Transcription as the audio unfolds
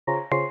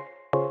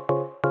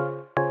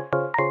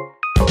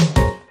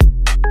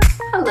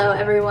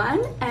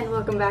everyone, and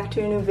welcome back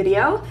to a new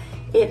video.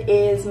 It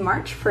is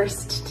March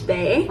 1st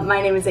today. My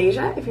name is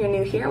Asia. If you're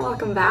new here,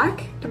 welcome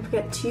back. Don't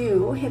forget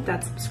to hit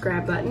that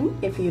subscribe button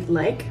if you'd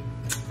like.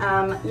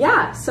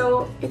 Yeah,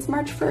 so it's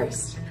March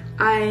 1st.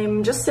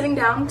 I'm just sitting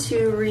down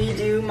to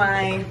redo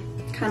my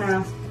kind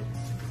of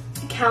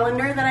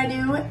calendar that I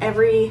do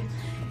every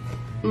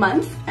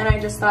month, and I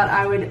just thought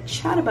I would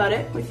chat about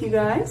it with you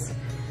guys.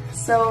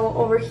 So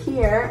over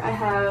here I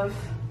have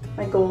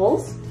my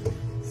goals.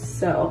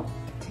 So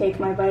take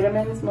my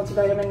vitamins,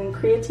 multivitamin and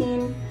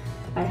creatine.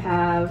 I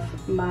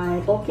have my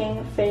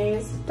bulking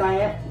phase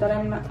diet that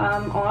I'm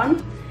on,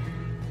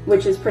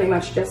 which is pretty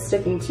much just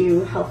sticking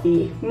to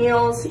healthy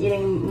meals,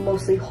 eating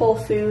mostly whole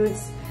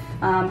foods,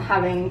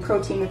 having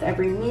protein with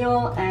every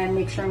meal, and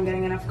make sure I'm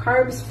getting enough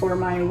carbs for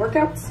my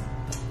workouts.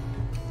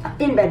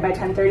 In bed by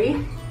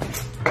 10:30.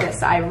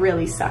 Yes, I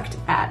really sucked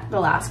at the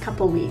last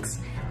couple weeks.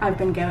 I've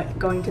been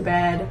going to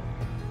bed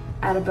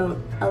at about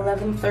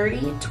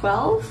 11:30,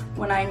 12,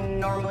 when I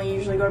normally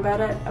usually go to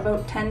bed at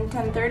about 10,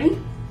 10:30.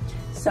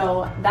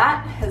 So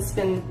that has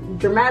been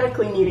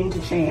dramatically needing to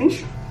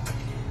change.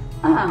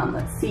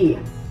 Let's see,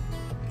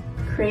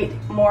 create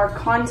more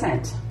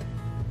content.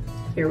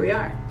 Here we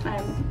are.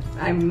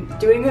 I'm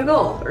doing a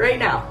goal right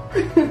now.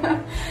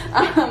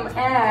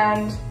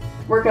 And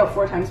work out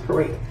 4 times per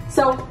week.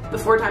 So the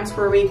 4 times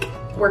per week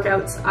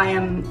workouts, I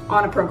am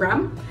on a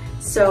program.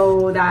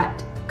 So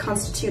that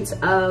constitutes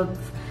of,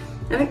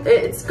 I think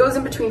it goes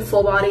in between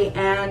full body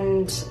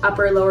and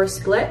upper lower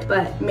split,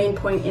 but main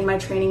point in my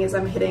training is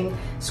I'm hitting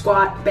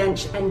squat,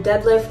 bench, and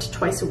deadlift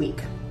twice a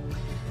week.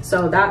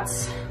 So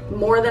that's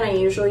more than I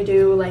usually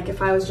do. Like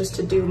if I was just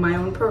to do my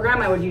own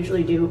program, I would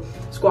usually do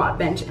squat,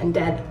 bench, and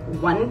dead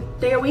 1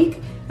 day a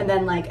week, and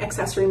then like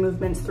accessory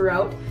movements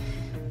throughout.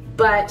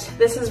 But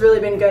this has really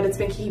been good. It's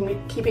been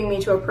keeping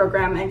me to a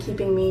program and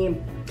keeping me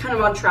kind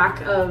of on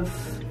track of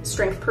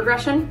strength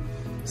progression.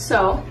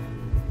 So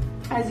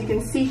as you can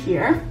see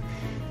here,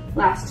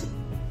 last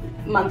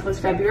month was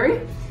February,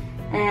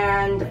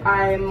 and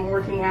I'm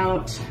working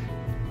out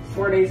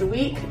 4 days a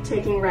week,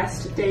 taking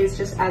rest days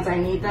just as I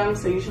need them.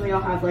 So usually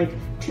I'll have like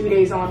 2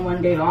 days on,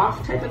 1 day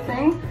off type of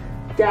thing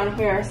down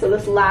here. So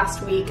this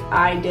last week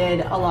I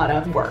did a lot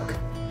of work.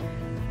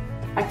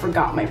 I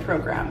forgot my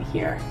program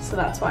here, so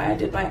that's why I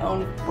did my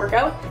own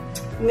workout.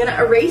 I'm gonna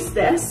erase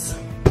this,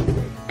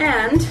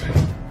 and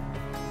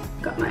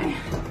got my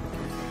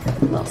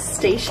little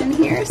station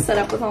here set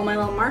up with all my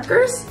little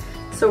markers.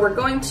 So we're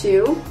going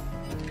to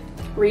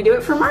redo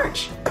it for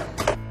March.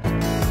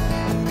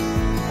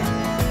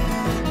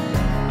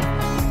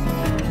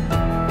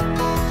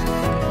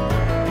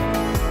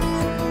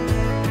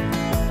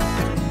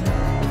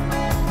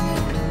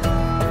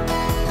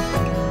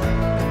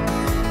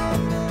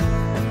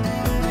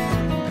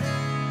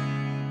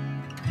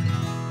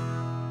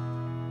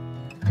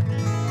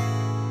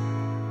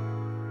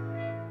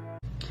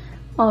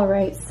 All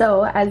right,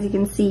 so as you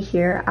can see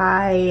here,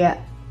 I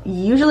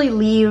usually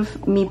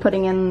leave me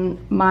putting in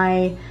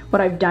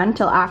what I've done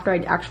till after I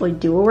actually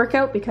do a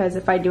workout, because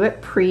if I do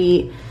it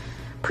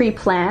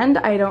pre-planned,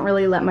 I don't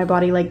really let my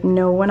body like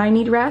know when I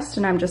need rest,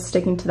 and I'm just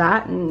sticking to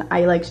that, and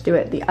I like to do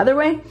it the other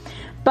way.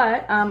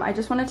 But I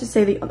just wanted to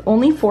say the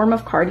only form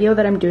of cardio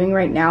that I'm doing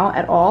right now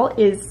at all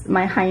is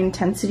my high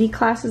intensity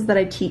classes that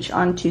I teach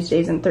on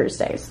Tuesdays and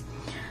Thursdays.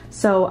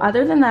 So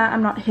other than that,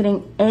 I'm not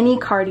hitting any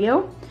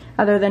cardio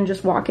other than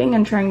just walking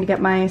and trying to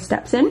get my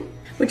steps in,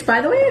 which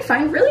by the way, I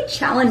find really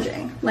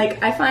challenging.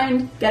 Like I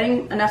find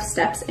getting enough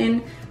steps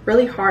in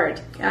really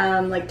hard.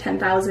 Like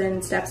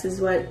 10,000 steps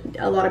is what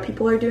a lot of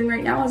people are doing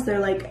right now as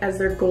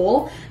their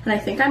goal. And I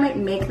think I might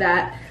make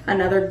that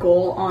another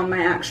goal on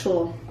my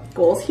actual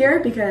goals here,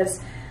 because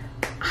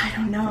I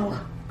don't know,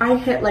 I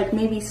hit like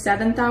maybe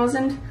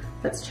 7,000.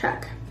 Let's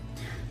check.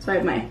 So I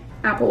have my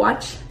Apple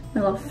Watch,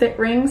 my little fit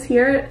rings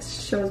here. It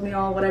shows me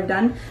all what I've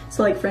done.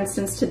 So like for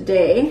instance,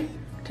 today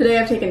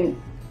I've taken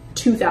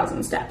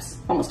 2,000 steps,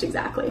 almost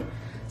exactly.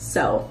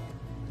 So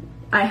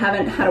I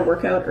haven't had a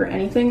workout or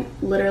anything.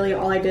 Literally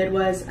all I did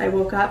was I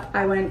woke up,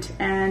 I went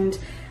and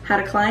had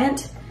a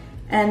client,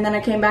 and then I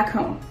came back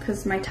home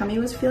because my tummy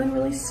was feeling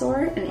really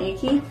sore and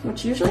achy,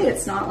 which usually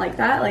it's not like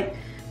that. Like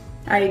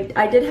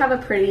I did have a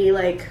pretty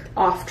like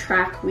off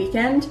track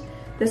weekend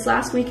this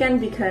last weekend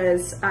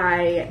because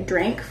I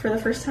drank for the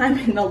first time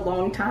in a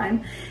long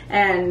time,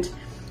 and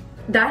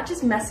that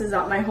just messes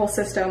up my whole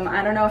system.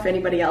 I don't know if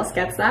anybody else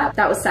gets that.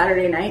 That was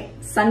Saturday night.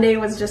 Sunday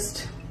was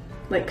just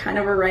like kind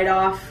of a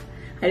write-off.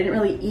 I didn't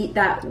really eat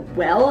that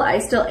well. I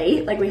still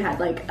ate. Like we had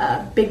like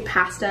a big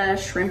pasta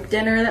shrimp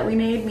dinner that we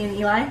made, me and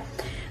Eli.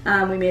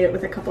 We made it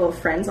with a couple of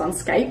friends on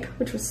Skype,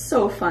 which was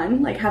so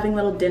fun. Like having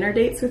little dinner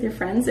dates with your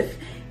friends.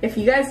 If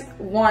you guys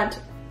want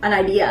an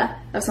idea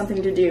of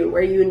something to do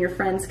where you and your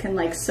friends can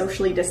like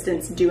socially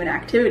distance do an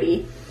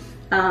activity,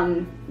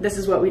 this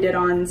is what we did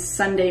on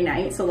Sunday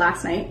night. So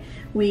last night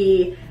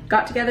we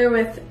got together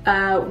with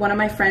one of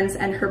my friends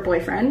and her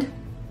boyfriend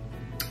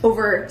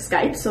over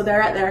Skype. So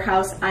they're at their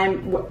house,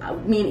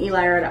 me and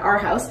Eli are at our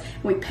house,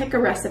 and we pick a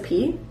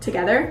recipe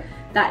together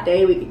that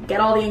day. We get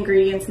all the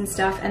ingredients and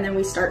stuff, and then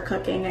we start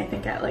cooking. I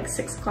think at like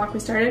 6 o'clock we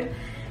started.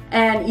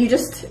 And you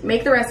just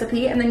make the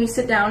recipe, and then you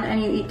sit down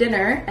and you eat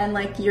dinner, and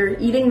like you're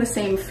eating the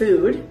same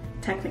food,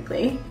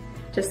 technically,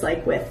 just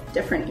like with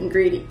different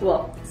ingredients,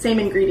 well, same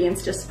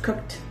ingredients, just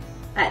cooked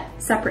at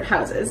separate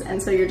houses.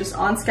 And so you're just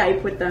on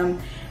Skype with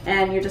them,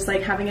 and you're just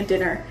like having a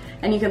dinner,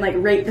 and you can like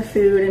rate the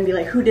food and be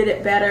like, who did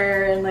it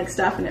better and like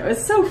stuff, and it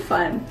was so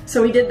fun.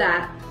 So we did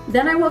that.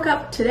 Then I woke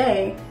up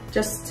today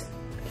just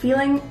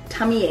feeling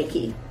tummy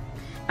achy.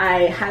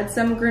 I had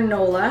some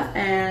granola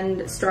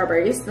and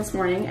strawberries this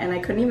morning, and I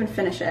couldn't even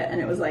finish it,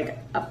 and it was like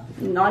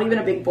not even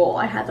a big bowl.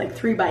 I had like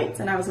 3 bites,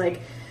 and I was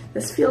like,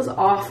 this feels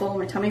awful,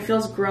 my tummy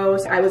feels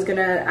gross. I was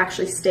gonna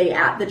actually stay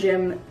at the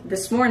gym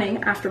this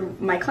morning after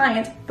my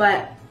client,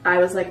 but I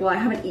was like, well, I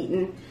haven't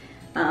eaten.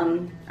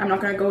 I'm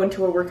not gonna go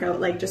into a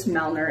workout like just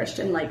malnourished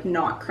and like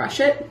not crush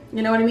it,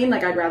 you know what I mean?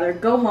 Like I'd rather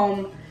go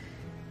home,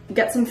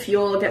 get some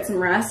fuel, get some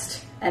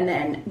rest, and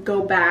then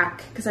go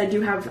back, because I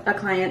do have a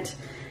client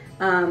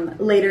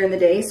later in the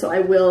day, so I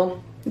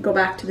will go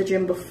back to the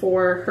gym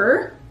before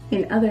her.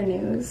 In other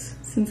news,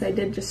 since I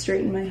did just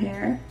straighten my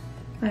hair,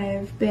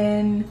 I've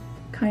been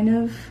kind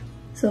of,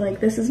 so like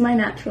this is my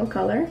natural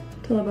color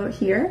till about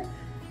here,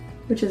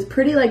 which is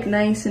pretty like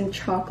nice and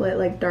chocolate,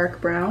 like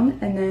dark brown,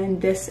 and then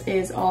this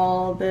is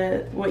all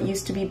the what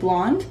used to be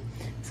blonde,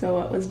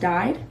 so it was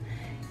dyed.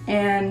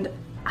 And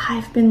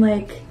I've been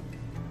like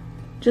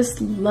just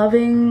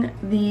loving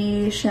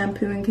the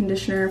shampoo and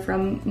conditioner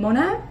from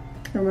Monet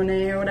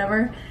or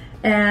whatever,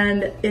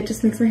 and it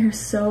just makes my hair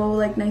so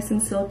like nice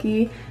and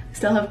silky. I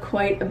still have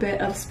quite a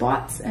bit of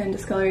spots and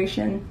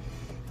discoloration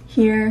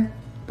here,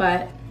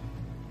 but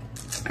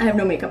I have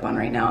no makeup on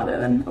right now other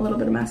than a little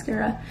bit of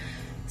mascara.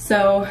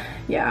 So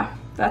yeah,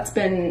 that's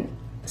been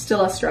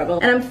still a struggle.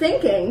 And I'm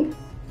thinking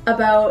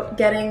about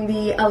getting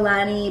the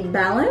Alani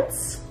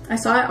Balance. I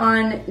saw it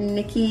on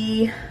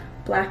Nikki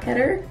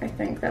Blackheader, I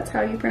think that's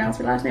how you pronounce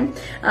her last name,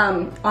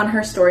 on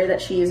her story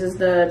that she uses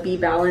the Be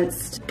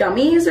Balanced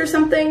gummies or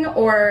something,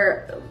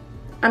 or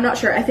I'm not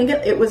sure. I think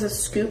it was a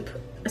scoop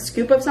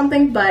of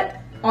something, but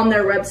on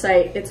their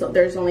website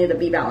there's only the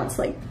Be Balanced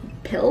like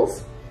pill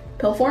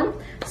form.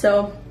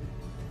 So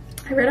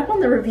I read up on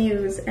the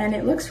reviews and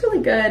it looks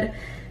really good,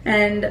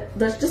 and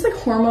there's just like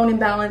hormone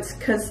imbalance,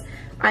 because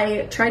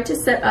I tried to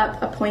set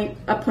up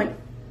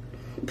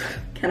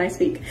can I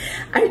speak?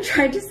 I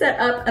tried to set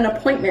up an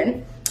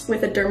appointment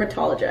with a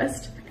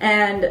dermatologist,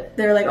 and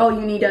they're like, oh,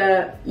 you need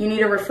a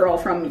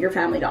referral from your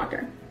family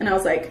doctor. And I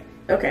was like,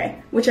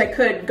 okay, which I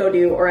could go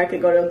do, or I could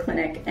go to the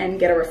clinic and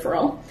get a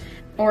referral,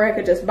 or I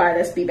could just buy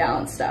this Be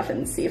Balanced stuff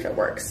and see if it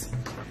works.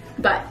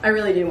 But I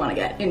really do want to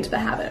get into the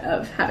habit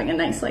of having a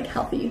nice like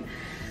healthy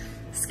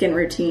skincare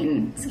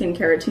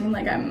routine.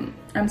 Like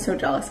I'm so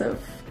jealous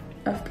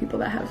of people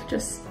that have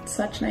just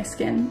such nice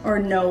skin or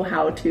know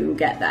how to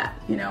get that,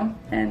 you know?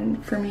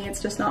 And for me,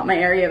 it's just not my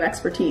area of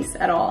expertise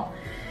at all.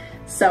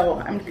 So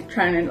I'm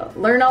trying to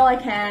learn all I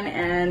can,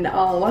 and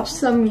I'll watch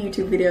some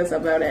YouTube videos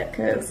about it,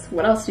 because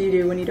what else do you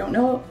do when you don't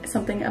know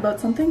something about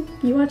something?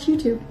 You watch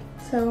YouTube.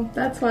 So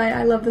that's why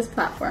I love this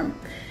platform.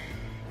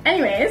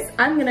 Anyways,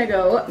 I'm gonna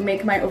go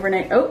make my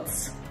overnight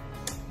oats,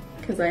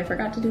 because I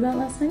forgot to do that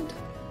last night.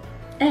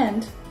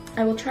 And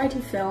I will try to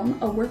film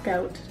a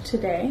workout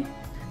today.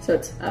 So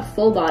it's a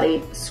full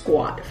body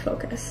squat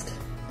focused.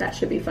 That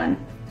should be fun.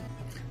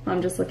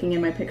 I'm just looking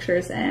in my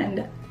pictures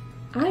and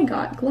I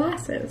got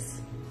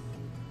glasses.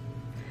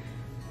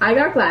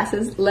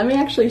 Let me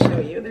actually show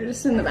you. They're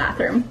just in the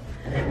bathroom.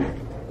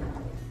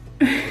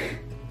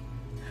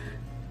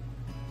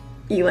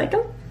 You like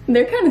them?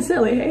 They're kind of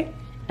silly, hey?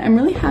 I'm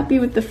really happy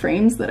with the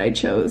frames that I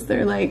chose.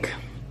 They're like,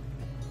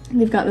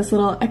 they've got this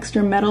little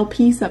extra metal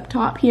piece up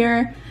top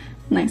here.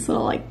 Nice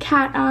little like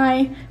cat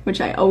eye,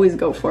 which I always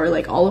go for.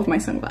 Like all of my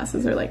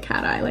sunglasses are like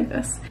cat eye like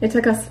this. It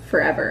took us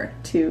forever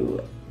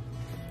to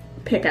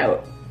pick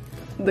out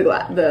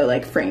the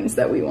like frames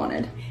that we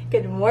wanted.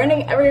 Good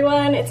morning,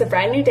 everyone. It's a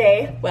brand new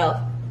day.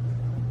 Well,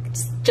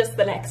 it's just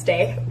the next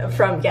day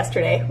from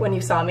yesterday when you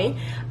saw me.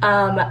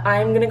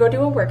 I'm gonna go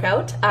do a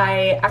workout.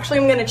 I actually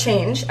am gonna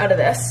change out of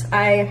this.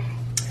 I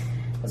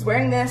was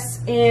wearing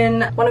this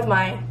in one of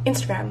my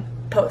Instagram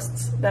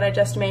posts that I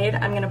just made.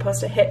 I'm gonna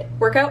post a HIIT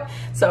workout.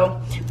 So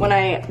when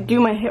I do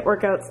my HIIT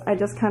workouts, I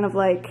just kind of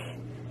like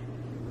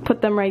put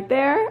them right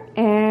there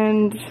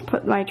and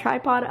put my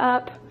tripod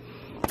up.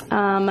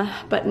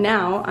 But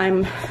now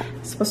I'm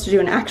supposed to do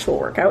an actual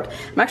workout.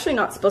 I'm actually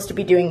not supposed to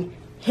be doing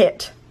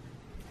HIIT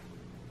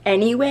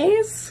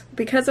anyways,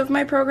 because of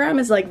my program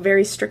is like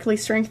very strictly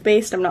strength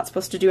based. I'm not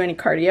supposed to do any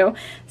cardio,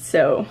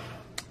 so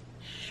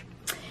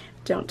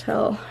don't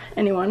tell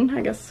anyone,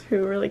 I guess,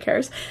 who really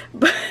cares.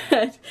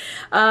 But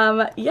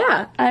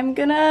yeah, I'm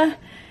gonna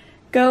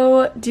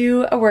go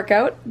do a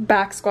workout,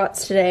 back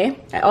squats today.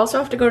 I also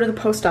have to go to the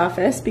post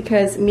office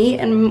because me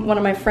and one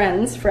of my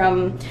friends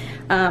from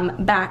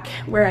back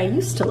where I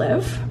used to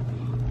live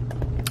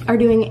are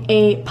doing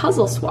a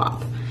puzzle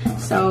swap.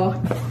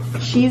 So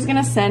she's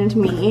gonna send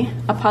me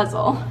a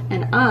puzzle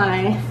and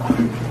I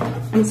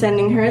am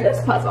sending her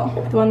this puzzle,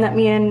 the one that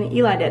me and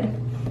Eli did.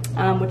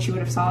 which you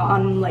would have saw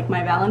on like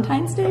my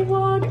Valentine's Day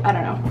vlog. I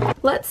don't know.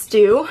 Let's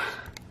do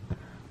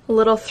a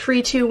little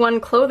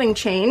 3-2-1 clothing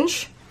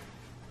change.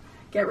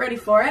 Get ready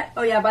for it.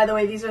 Oh yeah, by the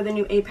way, these are the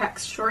new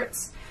Apex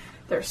shorts.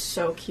 They're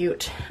so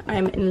cute.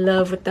 I'm in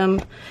love with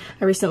them.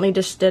 I recently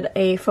just did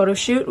a photo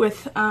shoot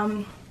with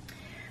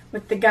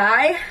the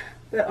guy,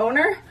 the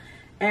owner,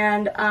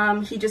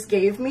 and he just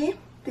gave me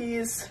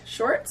these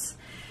shorts,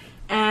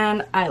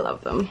 and I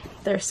love them.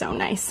 They're so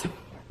nice.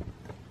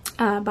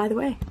 By the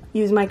way,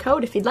 use my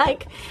code if you'd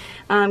like.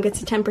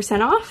 Gets you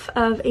 10% off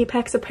of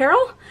Apex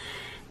apparel.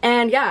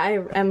 And yeah,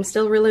 I am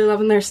still really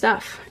loving their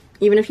stuff.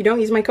 Even if you don't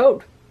use my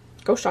code,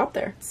 go shop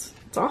there. It's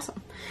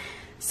awesome.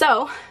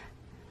 So,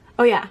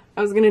 oh yeah,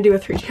 I was gonna do a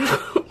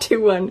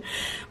 3-2-1.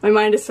 My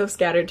mind is so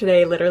scattered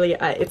today. Literally,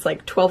 it's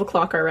like 12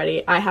 o'clock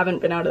already. I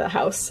haven't been out of the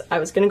house. I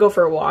was gonna go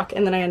for a walk,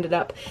 and then I ended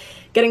up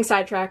getting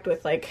sidetracked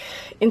with like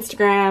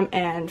Instagram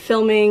and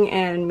filming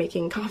and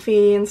making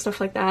coffee and stuff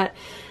like that.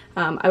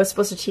 I was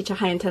supposed to teach a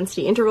high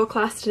intensity interval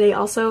class today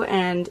also,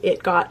 and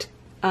it got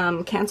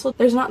canceled.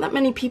 There's not that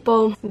many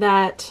people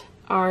that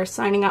are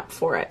signing up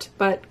for it,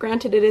 but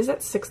granted it is at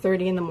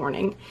 6:30 in the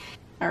morning.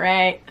 All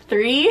right,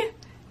 3,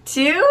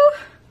 2,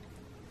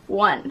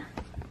 1.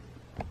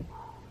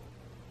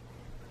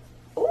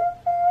 Ooh.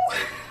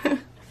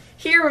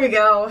 Here we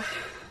go.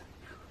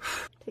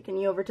 Taking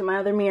you over to my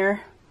other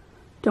mirror.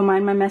 Don't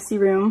mind my messy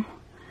room.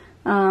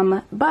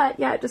 But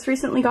yeah, I just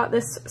recently got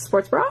this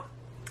sports bra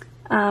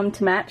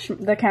to match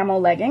the camo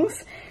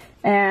leggings.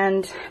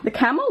 And the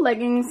camo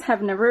leggings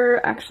have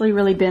never actually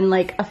really been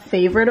like a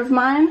favorite of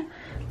mine.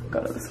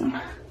 Go to this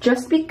one.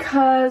 Just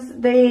because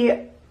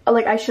they,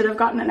 like, I should have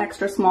gotten an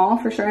extra small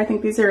for sure. I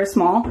think these are a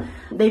small.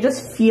 They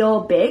just feel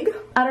big.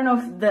 I don't know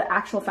if the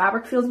actual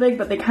fabric feels big,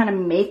 but they kind of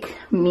make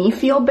me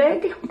feel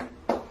big,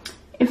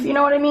 if you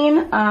know what I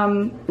mean.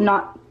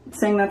 Not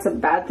saying that's a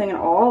bad thing at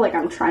all. Like,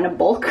 I'm trying to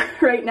bulk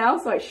right now,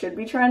 so I should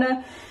be trying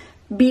to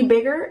be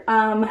bigger.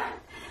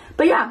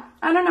 But yeah,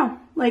 I don't know.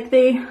 Like,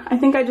 I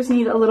think I just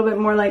need a little bit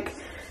more like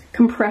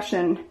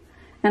compression,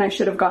 and I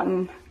should have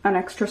gotten an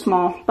extra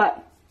small.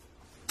 But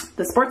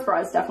the sports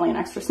bra is definitely an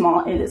extra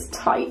small. It is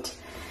tight,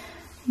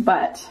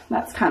 but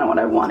that's kind of what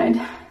I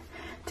wanted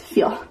to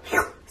feel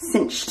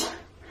cinched.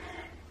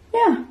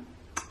 Yeah.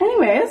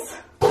 Anyways,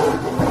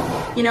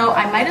 you know,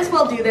 I might as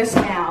well do this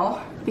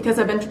now because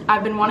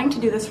I've been wanting to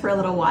do this for a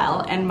little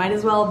while, and might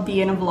as well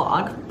be in a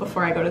vlog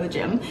before I go to the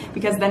gym,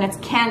 because then it's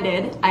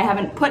candid. I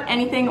haven't put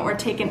anything or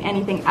taken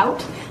anything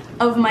out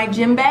of my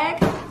gym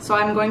bag, so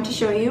I'm going to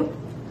show you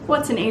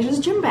what's in Asia's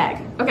gym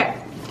bag. Okay,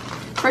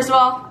 first of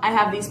all, I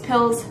have these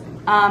pills,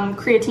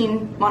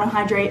 creatine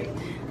monohydrate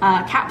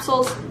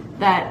capsules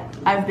that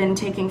I've been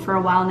taking for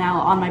a while now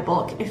on my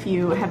bulk, if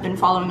you have been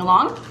following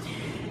along.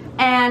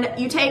 And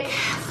you take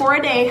 4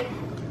 a day,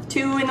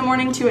 2 in the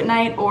morning, 2 at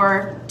night,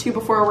 or 2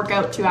 before a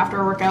workout, 2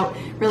 after a workout.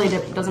 Really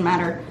doesn't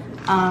matter.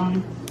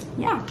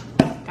 Yeah,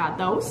 got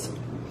those.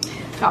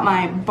 Got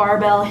my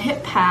barbell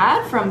hip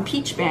pad from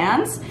Peach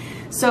Bands.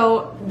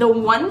 So the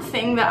one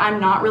thing that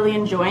I'm not really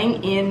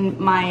enjoying in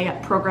my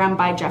program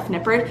by Jeff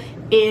Nippard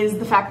is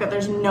the fact that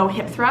there's no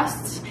hip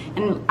thrusts.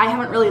 And I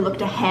haven't really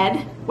looked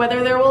ahead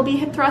whether there will be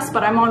hip thrusts,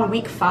 but I'm on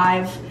week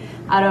 5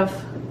 out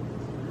of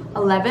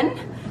 11,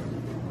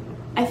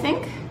 I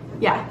think.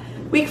 Yeah,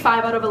 week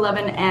 5 out of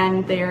 11,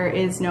 and there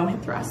is no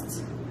hip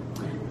thrusts.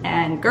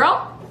 And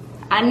girl,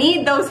 I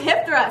need those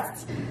hip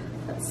thrusts.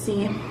 Let's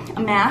see, a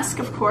mask,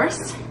 of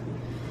course.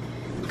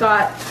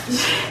 Got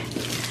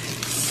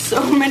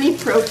so many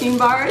protein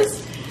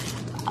bars.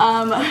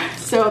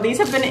 So these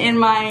have been in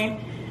my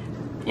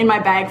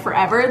bag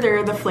forever.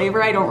 They're the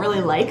flavor I don't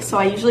really like, so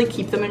I usually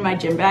keep them in my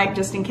gym bag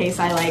just in case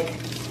I like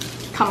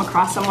come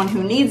across someone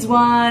who needs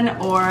one,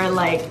 or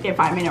like if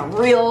I'm in a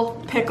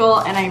real pickle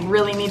and I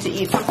really need to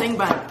eat something.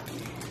 But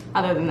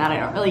other than that, I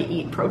don't really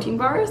eat protein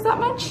bars that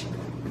much.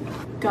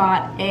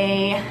 Got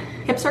a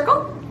hip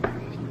circle.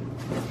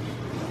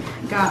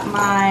 Got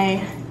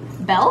my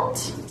belt,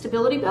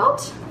 stability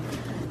belt.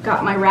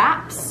 Got my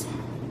wraps.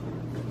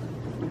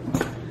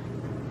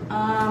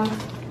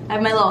 I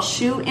have my little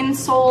shoe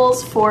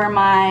insoles for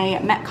my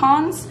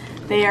Metcons.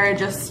 They are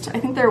just, I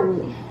think they're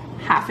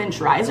 1/2 inch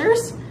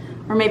risers,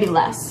 or maybe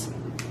less.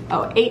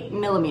 Oh, 8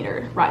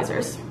 millimeter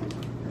risers.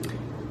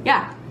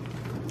 Yeah,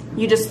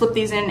 you just slip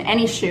these in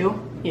any shoe.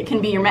 It can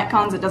be your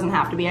Metcons, it doesn't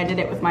have to be. I did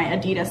it with my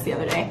Adidas the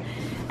other day.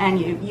 And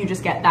you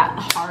just get that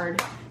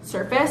hard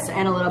surface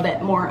and a little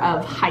bit more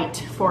of height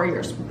for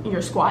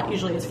your squat.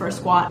 Usually it's for a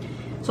squat.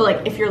 So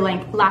like if you're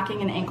lacking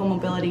in ankle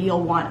mobility,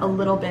 you'll want a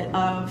little bit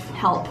of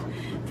help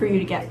for you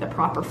to get the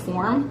proper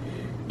form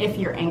if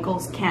your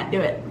ankles can't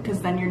do it,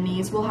 because then your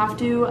knees will have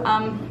to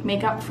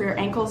make up for your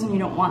ankles, and you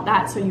don't want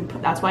that. So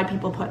that's why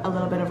people put a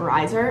little bit of a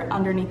riser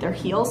underneath their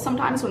heels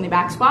sometimes when they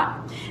back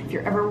squat, if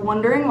you're ever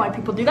wondering why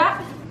people do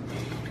that.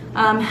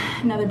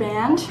 Another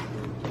band,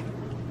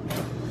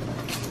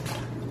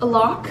 a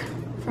lock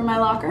for my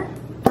locker,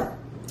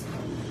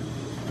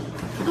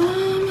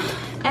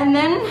 and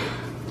then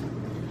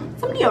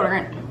some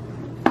deodorant,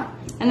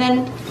 and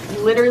then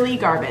literally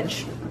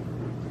garbage.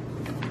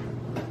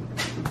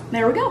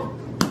 there we go.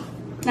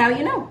 Now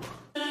you know.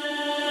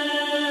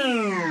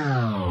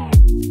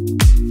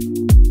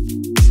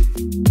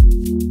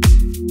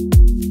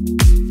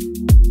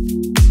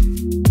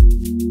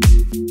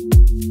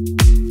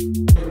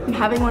 I'm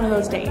having one of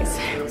those days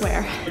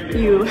where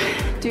you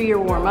do your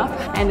warm up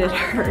and it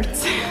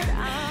hurts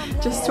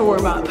just to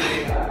warm up.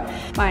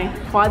 My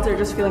quads are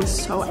just feeling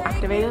so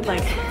activated,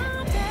 like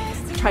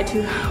I tried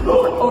to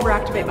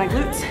overactivate my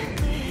glutes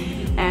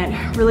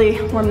and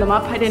really warm them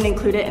up. I didn't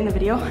include it in the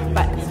video,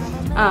 but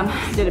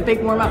I did a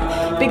big warm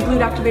up, big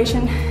glute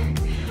activation,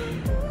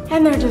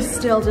 and they're just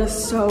still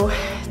just so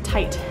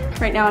tight.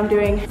 Right now I'm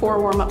doing 4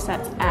 warm up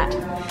sets at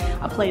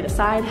a plate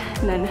aside,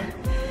 and then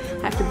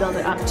I have to build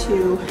it up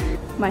to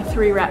my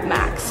 3 rep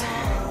max.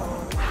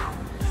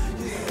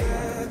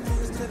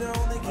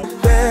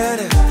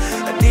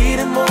 I need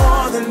it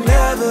more than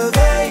ever,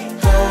 they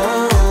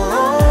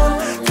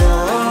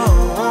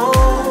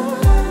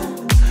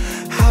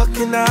How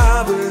can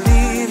I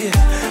believe you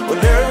when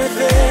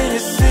everything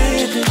is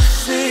secret,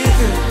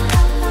 secret?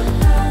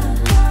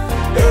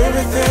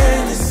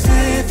 Everything is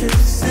secret,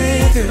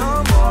 secret.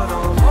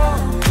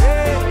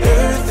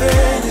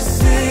 Everything is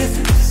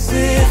secret,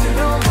 secret.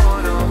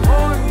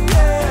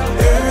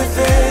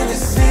 Everything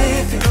is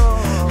secret.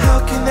 How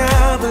can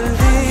I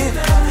believe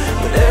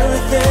when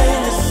everything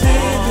is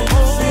secret,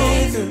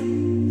 secret?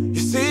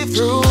 You see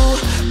through,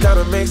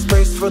 gotta make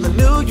space for the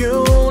new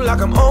you,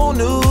 like I'm old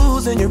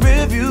news in your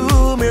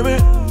rearview mirror.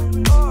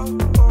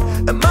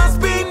 It must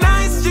be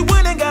nice you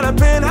went and got a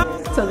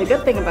penthouse. So the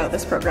good thing about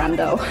this program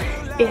though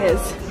is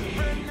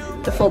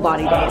the full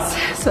body days.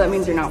 So that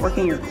means you're not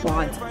working your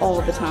quads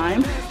all the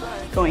time,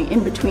 going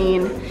in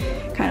between,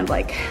 kind of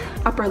like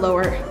upper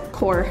lower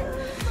core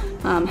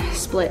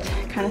split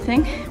kind of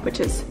thing, which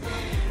is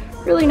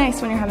really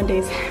nice when you're having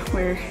days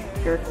where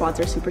your quads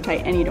are super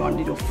tight and you don't want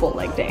to do a full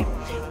leg day,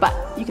 but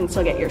you can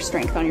still get your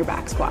strength on your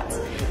back squats.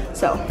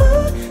 So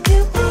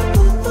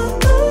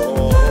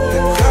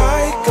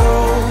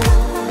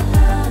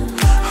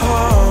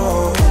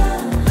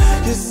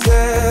you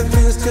said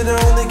things could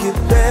only get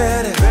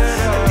better.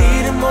 I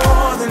need it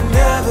more than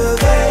ever,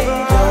 they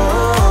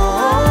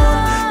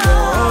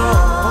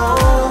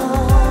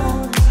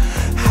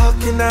How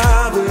can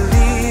I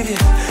believe you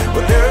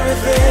when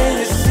everything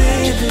is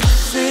secret,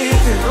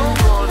 secret?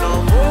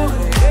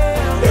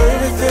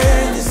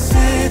 Everything is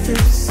secret,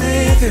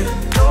 secret.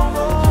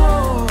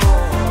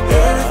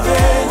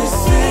 Everything is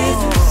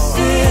secret,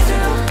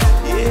 secret.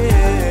 Yeah,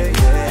 yeah.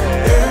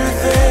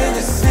 Everything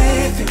is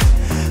secret.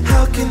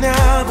 How can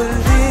I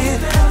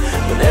believe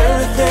when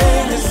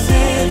everything is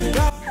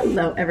secret?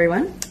 hello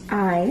everyone.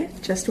 I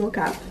just woke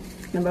up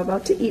and I'm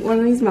about to eat one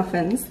of these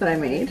muffins that I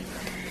made.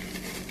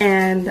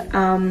 And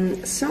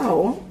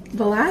so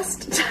the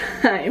last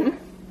time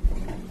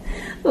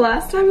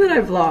that I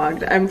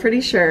vlogged, I'm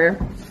pretty sure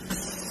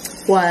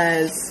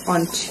was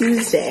on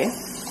Tuesday.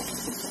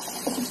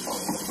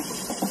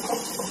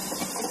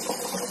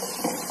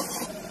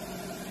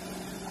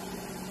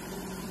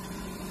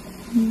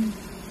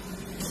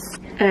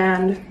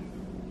 And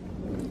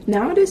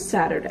now it is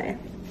Saturday.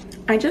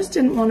 I just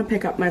didn't want to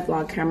pick up my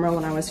vlog camera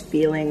when I was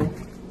feeling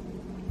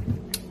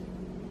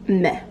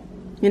meh,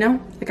 you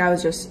know? Like I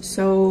was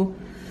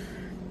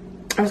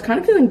kind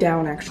of feeling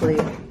down actually.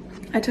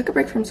 I took a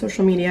break from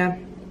social media.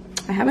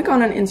 I haven't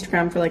gone on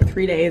Instagram for like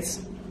 3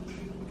 days.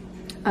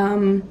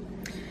 I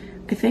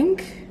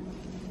think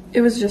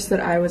it was just that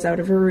I was out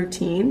of a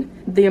routine.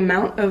 The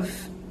amount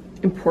of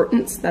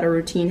importance that a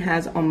routine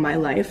has on my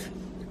life.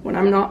 When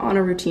I'm not on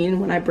a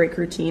routine, when I break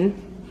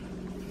routine,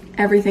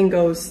 everything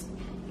goes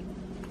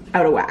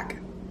out of whack.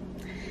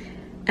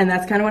 And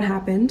that's kind of what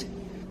happened.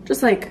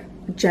 Just like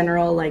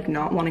general like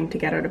not wanting to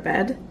get out of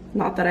bed.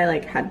 Not that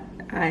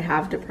I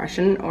have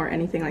depression or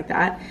anything like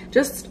that.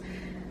 Just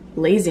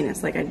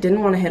laziness. Like I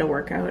didn't want to hit a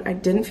workout. I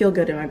didn't feel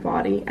good in my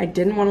body. I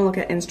didn't want to look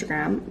at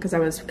Instagram because I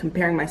was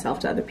comparing myself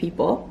to other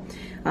people,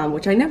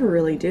 which I never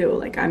really do.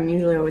 Like I'm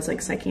usually always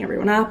like psyching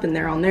everyone up and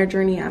they're on their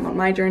journey, I'm on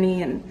my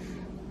journey, and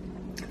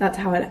that's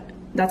how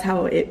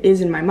it is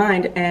in my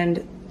mind.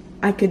 And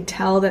I could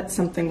tell that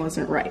something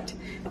wasn't right.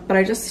 But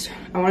I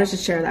wanted to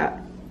share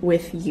that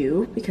with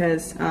you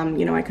because,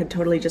 you know, I could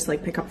totally just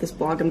like pick up this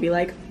blog and be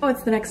like, oh,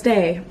 it's the next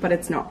day, but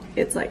it's not.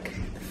 It's like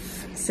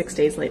 6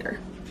 days later.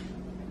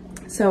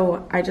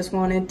 So I just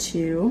wanted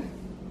to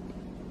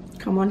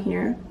come on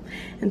here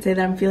and say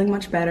that I'm feeling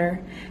much better.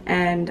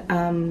 And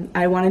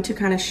I wanted to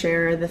kind of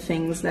share the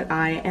things that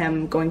I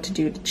am going to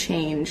do to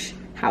change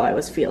how I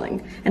was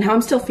feeling and how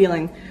I'm still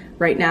feeling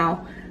right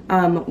now.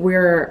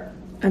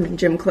 I'm in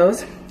gym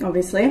clothes,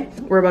 obviously.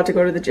 We're about to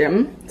go to the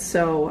gym.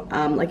 So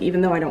like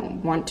even though I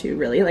don't want to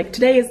really, like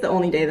today is the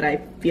only day that I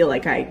feel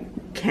like I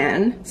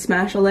can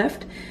smash a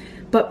lift.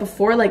 But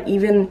before, like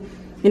even,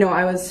 you know,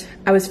 I was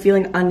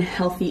feeling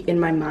unhealthy in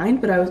my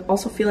mind, but I was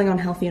also feeling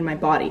unhealthy in my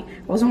body.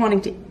 I wasn't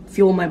wanting to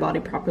fuel my body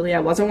properly.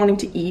 I wasn't wanting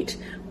to eat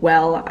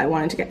well. I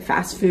wanted to get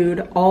fast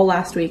food. All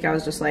last week I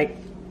was just like,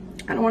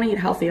 I don't want to eat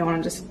healthy. I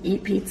want to just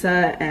eat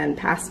pizza and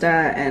pasta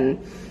and,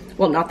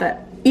 well, not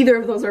that either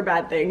of those are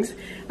bad things,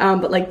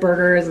 but like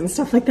burgers and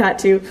stuff like that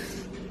too.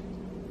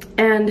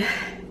 And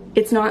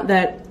it's not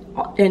that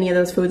any of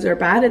those foods are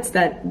bad, it's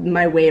that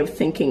my way of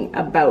thinking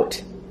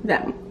about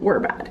them were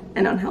bad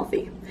and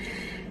unhealthy.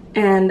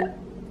 And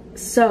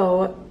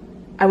so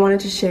I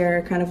wanted to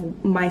share kind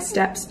of my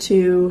steps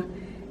to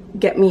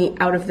get me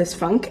out of this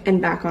funk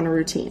and back on a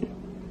routine.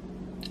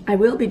 I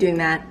will be doing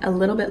that a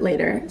little bit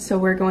later,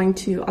 so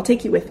I'll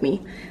take you with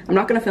me. I'm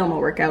not gonna film a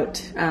workout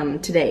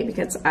today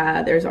because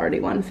there's already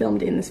one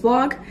filmed in this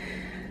vlog.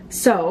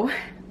 So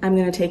I'm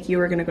gonna take you,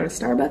 we're gonna go to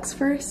Starbucks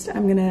first.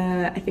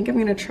 I think I'm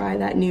gonna try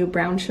that new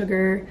brown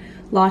sugar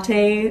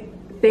latte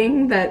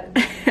thing that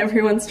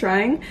everyone's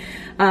trying.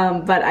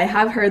 But I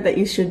have heard that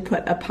you should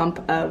put a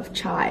pump of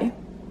chai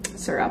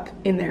syrup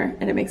in there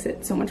and it makes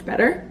it so much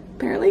better,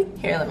 apparently.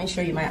 Here, let me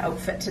show you my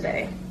outfit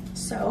today.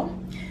 So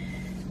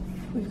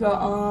we've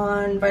got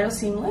on Vital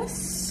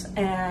Seamless,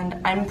 and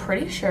I'm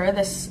pretty sure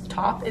this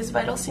top is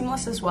Vital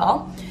Seamless as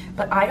well,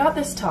 but I got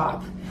this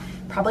top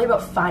probably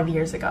about 5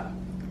 years ago.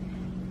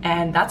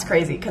 And that's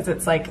crazy because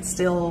it's like, it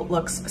still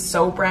looks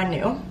so brand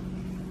new.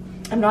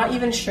 I'm not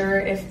even sure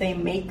if they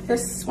make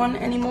this one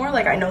anymore.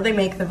 Like, I know they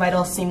make the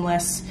Vital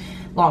Seamless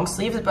long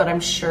sleeves, but I'm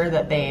sure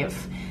that they've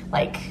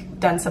like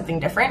done something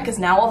different, because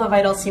now all the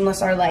Vital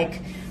Seamless are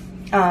like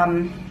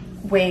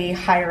way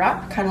higher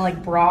up, kind of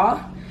like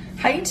bra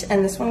height,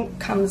 and this one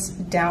comes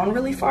down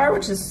really far,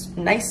 which is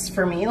nice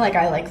for me. Like,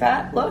 I like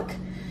that look,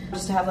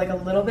 just to have like a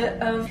little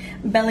bit of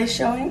belly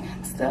showing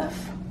and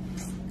stuff.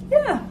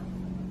 Yeah,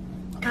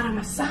 got on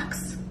my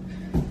socks.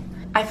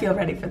 I feel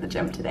ready for the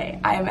gym today.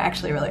 I am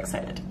actually really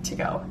excited to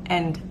go,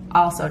 and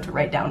also to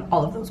write down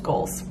all of those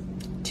goals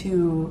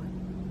to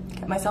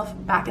get myself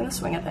back in the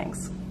swing of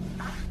things.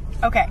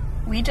 Okay,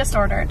 we just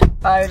ordered.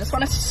 I just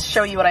wanted to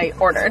show you what I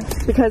ordered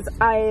because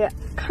I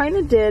kind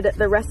of did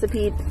the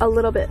recipe a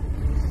little bit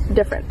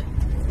different.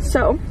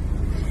 So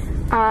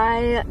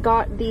I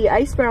got the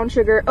iced brown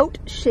sugar oat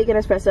shaken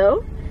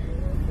espresso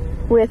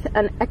with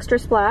an extra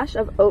splash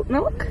of oat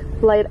milk,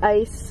 light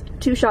ice,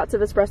 2 shots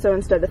of espresso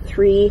instead of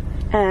 3,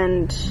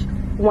 and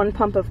 1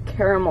 pump of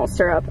caramel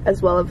syrup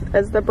as well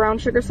as the brown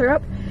sugar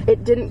syrup.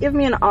 It didn't give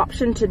me an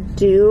option to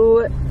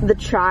do the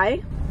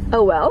chai.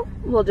 Oh well,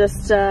 we'll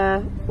just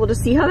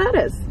see how that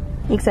is.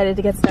 You excited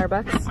to get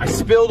Starbucks? I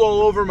spilled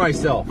all over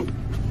myself.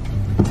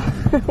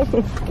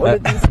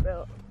 What did you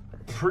spill?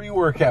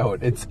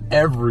 Pre-workout, it's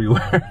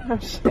everywhere. Oh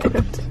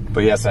shit.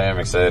 But yes, I am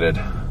excited.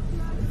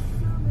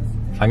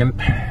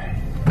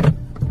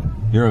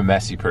 You're a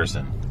messy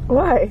person.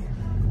 Why?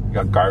 You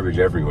got garbage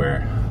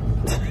everywhere.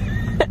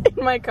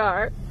 In my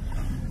car.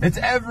 It's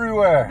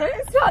everywhere.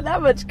 There's not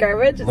that much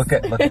garbage. Look.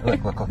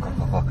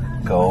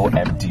 Go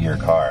empty your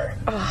car.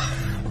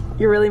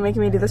 You're really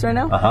making me do this right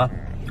now? Uh-huh.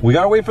 We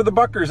gotta wait for the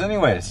Buckers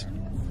anyways.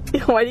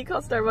 Why do you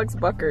call Starbucks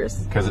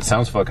Buckers? Because it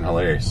sounds fucking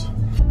hilarious.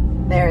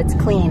 There, it's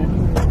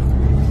clean.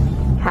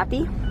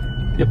 Happy?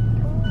 Yep.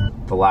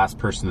 The last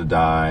person to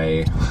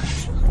die.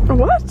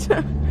 What?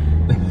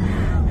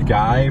 The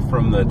guy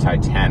from the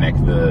Titanic,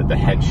 the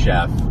head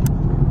chef,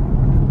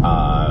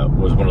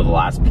 was one of the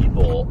last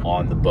people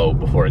on the boat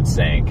before it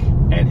sank,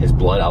 and his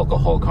blood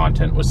alcohol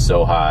content was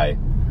so high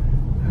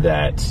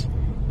that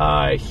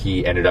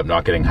he ended up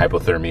not getting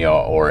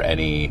hypothermia or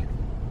any,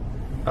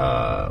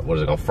 what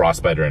is it called,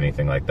 frostbite or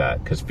anything like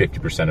that, because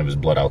 50% of his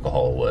blood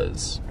alcohol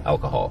was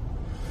alcohol.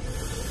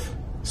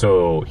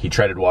 So he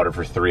treaded water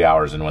for 3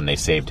 hours, and when they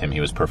saved him,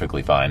 he was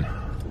perfectly fine.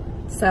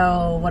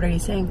 So what are you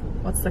saying?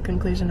 What's the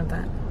conclusion of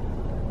that?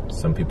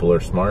 Some people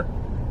are smart.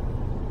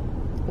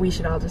 We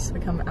should all just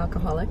become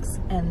alcoholics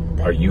and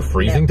then... Are you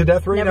freezing to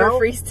death right now? Never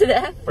freeze to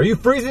death? Are you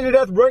freezing to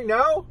death right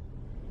now?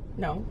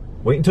 No.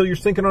 Wait until you're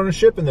sinking on a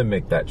ship and then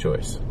make that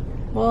choice.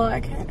 Well,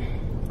 I can't.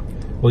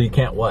 Well, you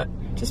can't what?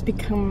 Just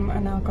become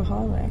an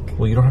alcoholic.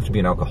 Well, you don't have to be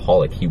an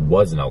alcoholic. He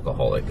was an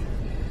alcoholic.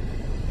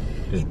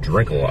 Just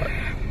drink a lot.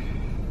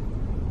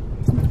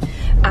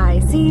 I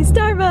see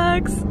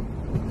Starbucks.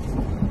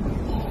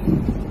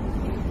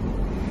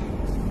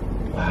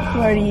 Wow.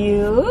 What are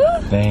you?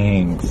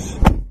 Thanks.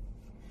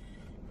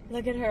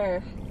 Look at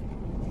her.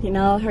 In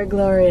all her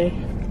glory.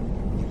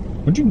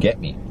 What'd you get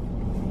me?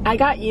 I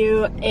got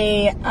you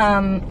a,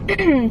 what's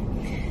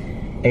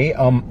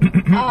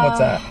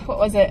that? What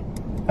was it?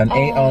 An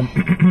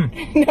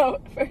No.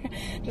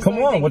 Come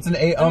on, what's an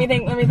Let me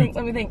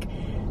think.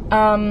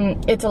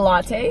 It's a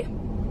latte.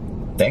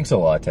 Thanks a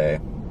latte.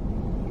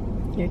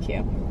 You're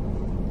cute.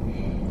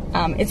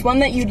 It's one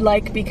that you'd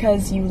like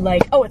because you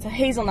like, oh, it's a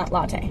hazelnut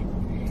latte.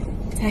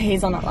 It's a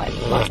hazelnut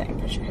latte,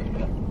 for sure.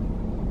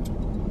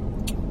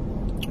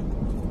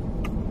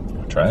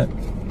 Try it.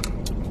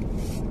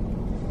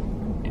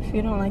 If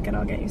you don't like it,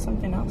 I'll get you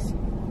something else.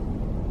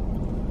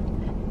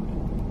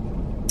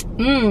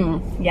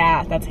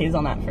 Yeah, that's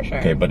hazelnut for sure.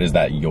 Okay, but is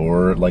that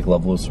your like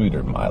level of sweet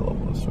or my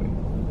level of sweet?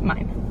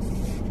 Mine.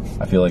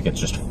 I feel like it's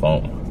just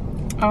foam.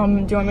 Do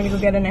you want me to go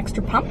get an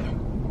extra pump?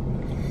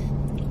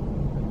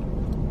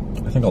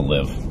 I think I'll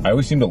live. I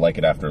always seem to like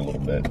it after a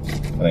little bit. I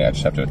think I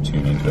just have to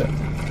tune into it.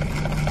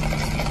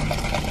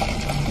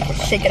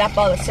 Shake it up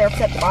while the syrup's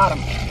at the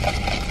bottom.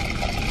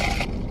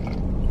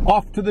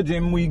 Off to the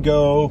gym we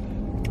go.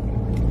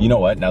 You know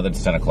what? Now that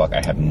it's 10 o'clock,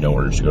 I have no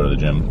urge to go to the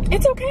gym.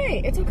 It's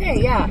okay. It's okay,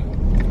 yeah.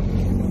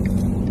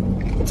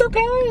 It's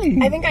okay.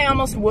 I think I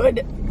almost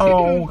would.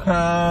 Okay.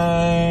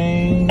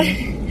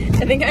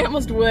 I think I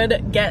almost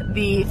would get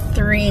the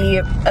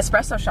 3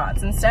 espresso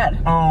shots instead.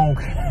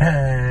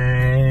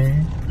 Okay.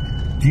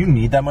 Do you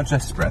need that much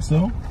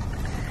espresso?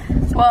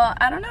 Well,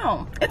 I don't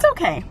know. It's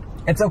okay.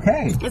 It's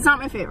okay. It's not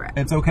my favorite.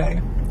 It's okay.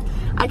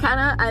 I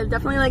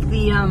definitely like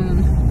the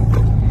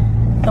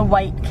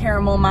white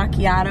caramel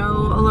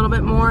macchiato a little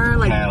bit more.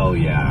 Like, hell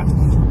yeah.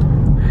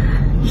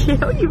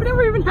 You've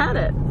never even had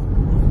it.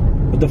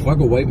 What the fuck,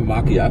 a white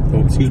macchiato?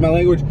 Oh, excuse my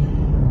language.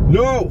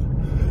 No!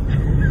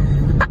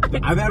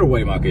 I've had a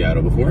white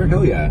macchiato before.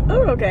 Hell yeah.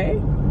 Oh, okay.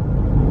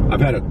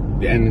 I've had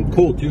and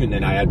cold too, and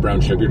then I add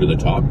brown sugar to the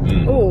top.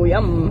 Mm. Oh,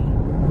 yum.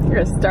 You're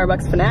a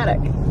Starbucks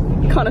fanatic.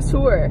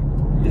 Connoisseur.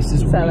 This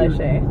is weird.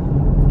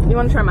 You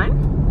want to try mine?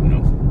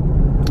 No.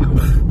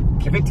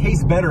 If it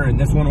tastes better and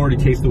this one already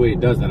tastes the way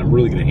it does, then I'm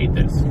really going to hate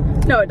this.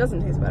 No, it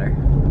doesn't taste better.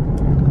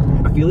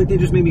 I feel like they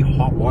just made me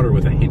hot water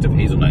with a hint of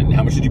hazelnut. And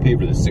how much did you pay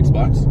for this?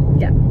 $6?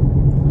 Yeah.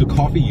 The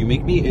coffee you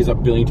make me is a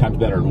billion times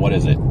better than, what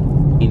is it?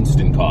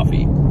 Instant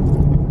coffee.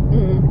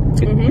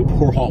 You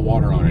pour hot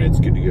water on it, it's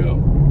good to go.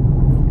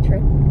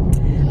 True.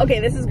 Okay,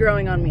 this is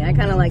growing on me. I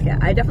kind of like it.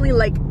 I definitely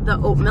like the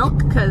oat milk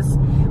because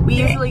we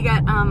usually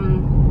get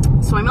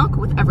soy milk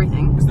with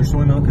everything. Is there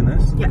soy milk in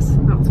this? Yes,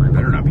 no soy milk.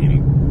 Better not be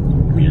any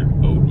weird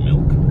oat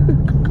milk.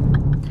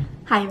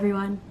 Hi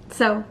everyone.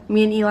 So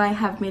me and Eli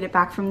have made it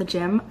back from the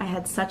gym. I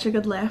had such a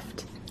good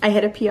lift. I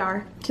hit a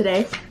PR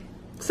today.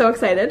 So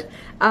excited.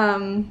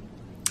 On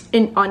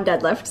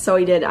deadlift. So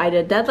I did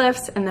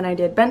deadlifts, and then I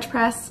did bench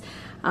press,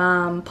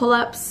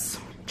 pull-ups,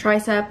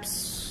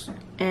 triceps,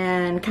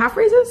 and calf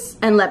raises,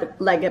 and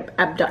leg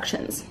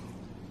abductions.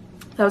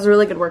 That was a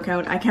really good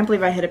workout. I can't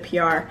believe I hit a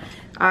PR.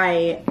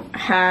 I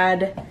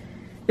had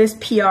this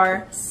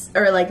PR,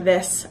 or like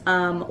this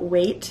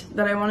weight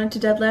that I wanted to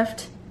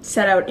deadlift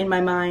set out in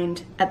my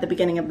mind at the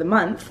beginning of the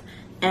month,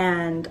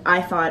 and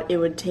I thought it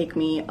would take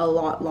me a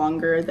lot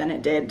longer than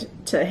it did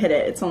to hit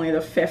it. It's only the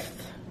 5th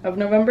of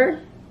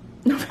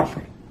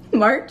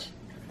March.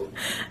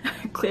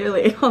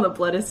 Clearly all the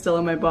blood is still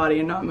in my body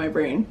and not in my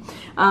brain.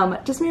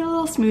 Just made a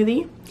little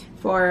smoothie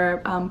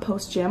for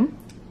post-gym.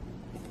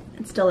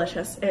 It's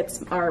delicious.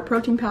 It's our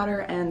protein powder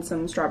and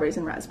some strawberries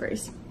and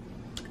raspberries.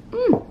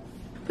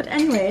 But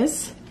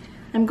anyways,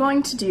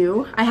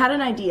 I had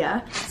an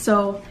idea.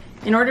 So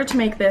in order to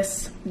make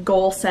this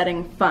goal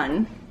setting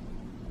fun,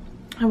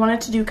 I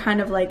wanted to do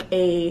kind of like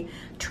a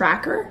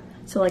tracker.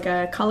 So like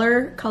a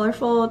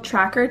colorful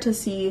tracker to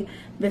see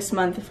this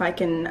month if I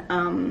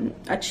can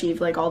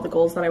achieve like all the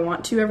goals that I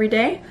want to every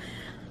day.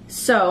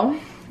 So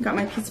got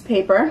my piece of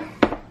paper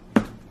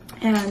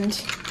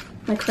and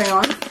my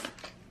crayons,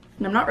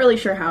 and I'm not really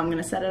sure how I'm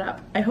gonna set it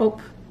up. I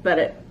hope that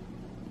it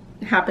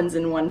happens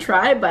in one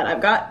try, but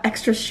I've got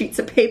extra sheets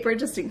of paper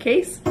just in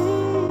case.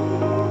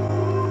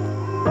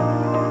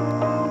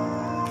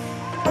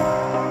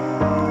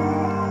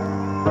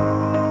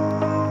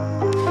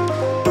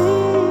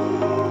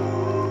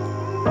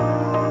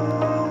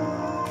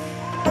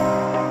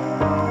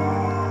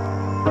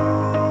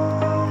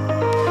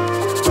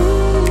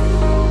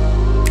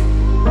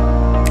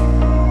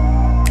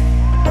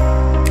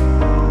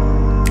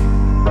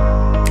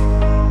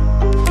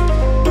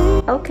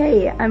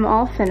 Okay, I'm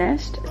all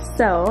finished.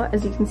 So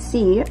as you can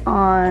see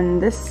on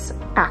this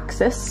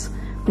axis,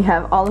 we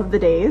have all of the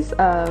days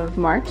of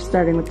March,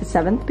 starting with the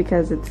 7th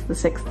because it's the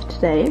 6th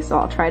today, so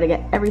I'll try to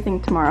get everything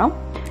tomorrow.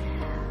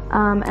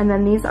 And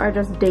then these are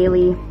just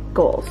daily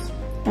goals.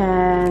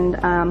 And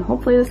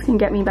hopefully this can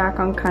get me back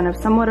on kind of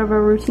somewhat of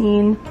a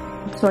routine.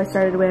 So I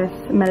started with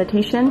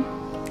meditation,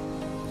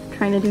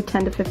 trying to do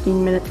 10 to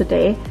 15 minutes a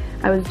day.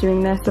 I was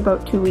doing this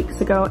about 2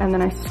 weeks ago and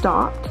then I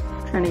stopped,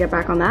 trying to get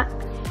back on that.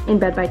 In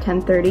bed by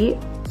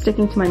 10:30,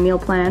 sticking to my meal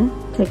plan,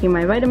 taking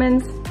my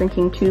vitamins,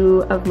 drinking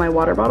 2 of my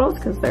water bottles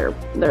because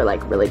they're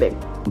like really big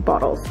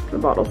bottles, the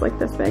bottles like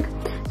this big.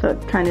 So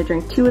trying to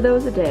drink 2 of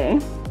those a day,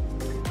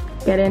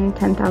 get in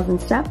 10,000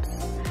 steps.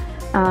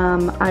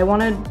 I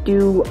want to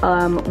do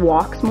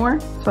walks more,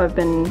 so I've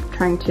been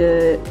trying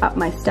to up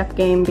my step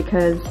game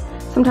because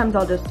sometimes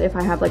I'll just, if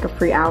I have like a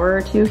free hour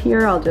or 2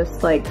 here, I'll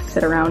just like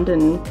sit around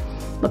and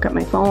look at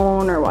my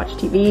phone or watch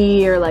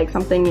TV or like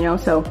something, you know.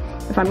 So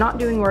if I'm not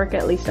doing work,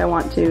 at least I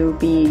want to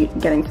be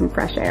getting some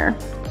fresh air.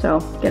 So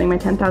getting my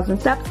 10,000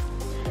 steps.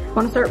 I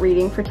want to start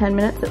reading for 10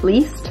 minutes at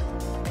least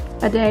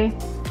a day,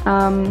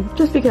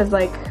 just because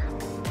like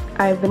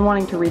I've been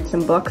wanting to read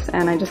some books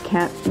and I just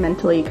can't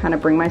mentally kind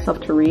of bring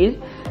myself to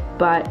read.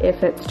 But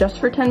if it's just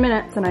for 10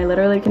 minutes and I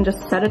literally can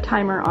just set a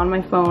timer on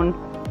my phone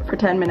for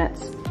 10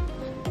 minutes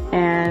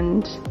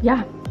and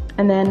yeah,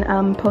 and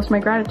then post my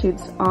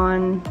gratitudes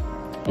on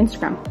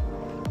Instagram.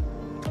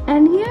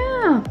 And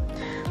yeah,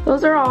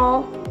 those are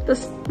all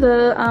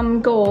the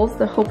goals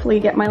that hopefully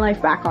get my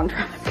life back on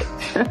track.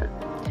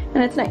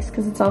 And it's nice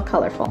because it's all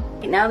colorful.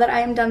 Now that I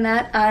am done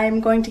that,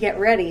 I'm going to get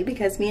ready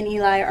because me and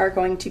Eli are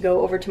going to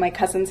go over to my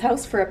cousin's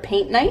house for a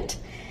paint night.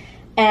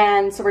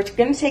 And so we're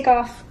gonna take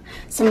off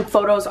some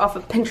photos off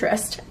of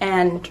Pinterest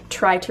and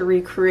try to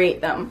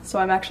recreate them. So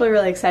I'm actually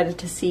really excited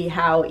to see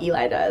how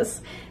Eli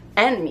does,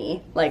 and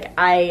me. Like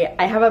I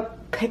have a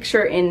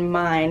picture in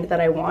mind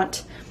that I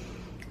want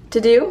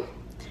to do.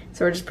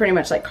 So we're just pretty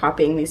much like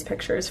copying these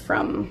pictures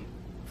from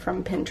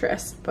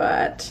Pinterest,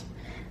 but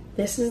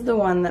this is the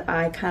one that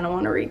I kind of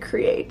want to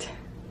recreate.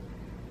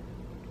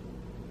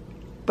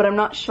 But I'm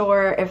not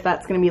sure if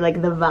that's gonna be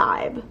like the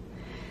vibe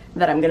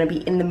that I'm gonna be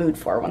in the mood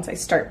for once I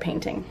start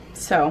painting.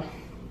 So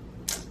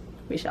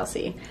we shall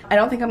see. I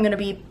don't think I'm gonna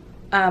be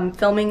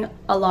filming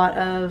a lot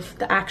of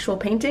the actual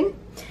painting,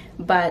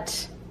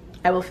 but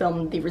I will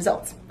film the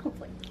results,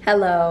 hopefully.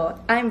 Hello,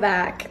 I'm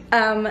back.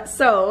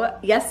 So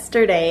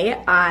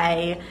yesterday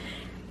I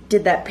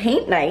did that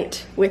paint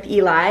night with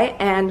Eli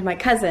and my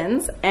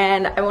cousins,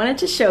 and I wanted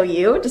to show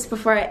you, just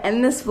before I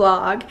end this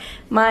vlog,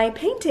 my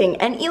painting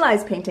and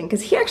Eli's painting,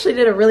 because he actually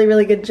did a really,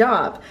 really good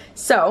job.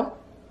 So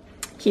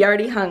he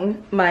already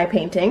hung my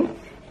painting.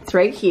 It's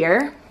right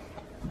here.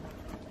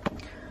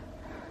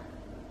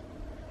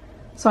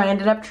 So I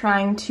ended up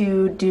trying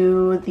to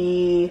do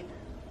the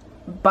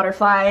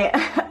butterfly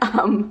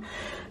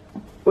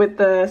with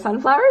the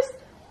sunflowers,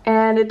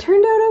 and it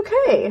turned out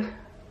okay.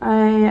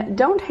 I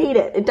don't hate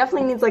it. It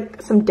definitely needs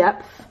like some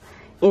depth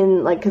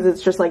in, like, because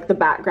it's just like the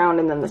background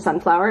and then the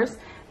sunflowers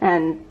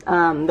and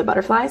the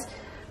butterflies.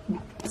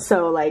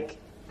 So like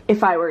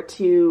if I were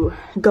to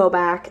go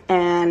back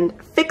and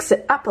fix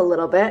it up a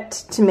little bit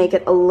to make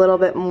it a little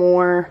bit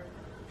more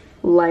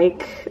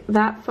like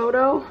that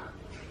photo,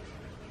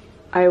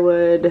 I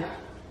would,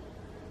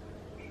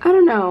 I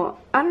don't know.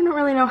 I don't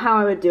really know how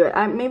I would do it.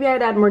 Maybe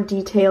I'd add more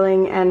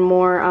detailing and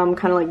more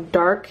kind of like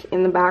dark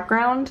in the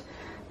background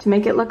to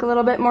make it look a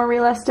little bit more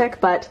realistic.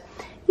 But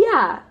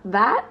yeah,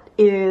 that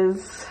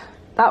was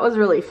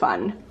really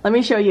fun. Let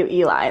me show you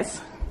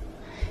Eli's.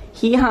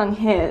 He hung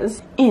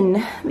his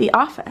in the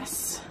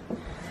office.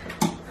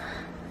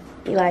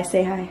 Eli,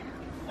 say hi.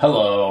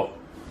 Hello.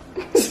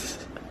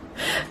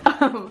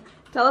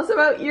 Tell us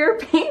about your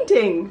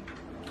painting.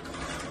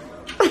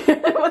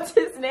 What's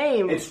his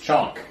name? It's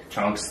Chunk.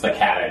 Chunk's the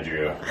cat I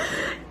drew.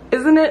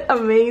 Isn't it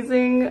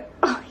amazing?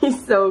 Oh,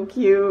 he's so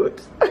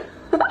cute.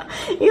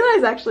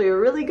 Eli's actually a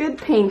really good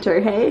painter,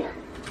 hey?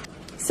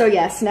 So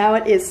yes, now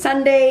it is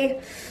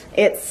Sunday.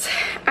 It's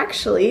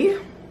actually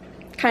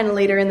kind of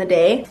later in the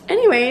day.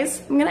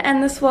 Anyways, I'm gonna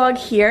end this vlog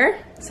here.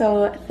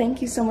 So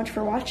thank you so much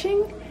for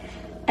watching,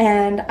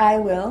 and I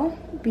will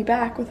be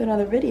back with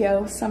another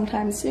video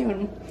sometime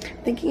soon.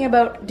 Thinking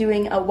about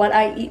doing a what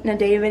I eat in a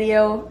day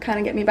video, kind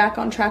of get me back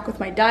on track with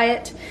my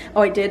diet.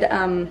 Oh, I did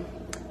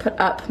put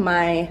up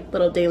my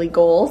little daily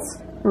goals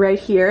right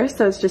here,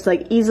 so it's just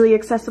like easily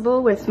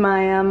accessible with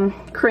my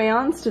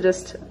crayons to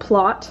just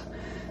plot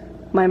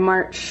my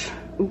March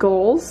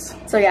goals.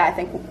 So yeah, I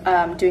think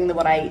doing the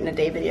what I eat in a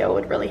day video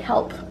would really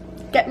help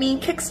get me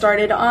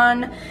kick-started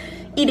on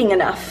eating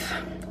enough.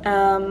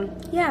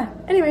 Yeah,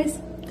 anyways,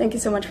 thank you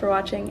so much for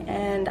watching,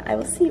 and I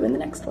will see you in the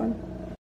next one.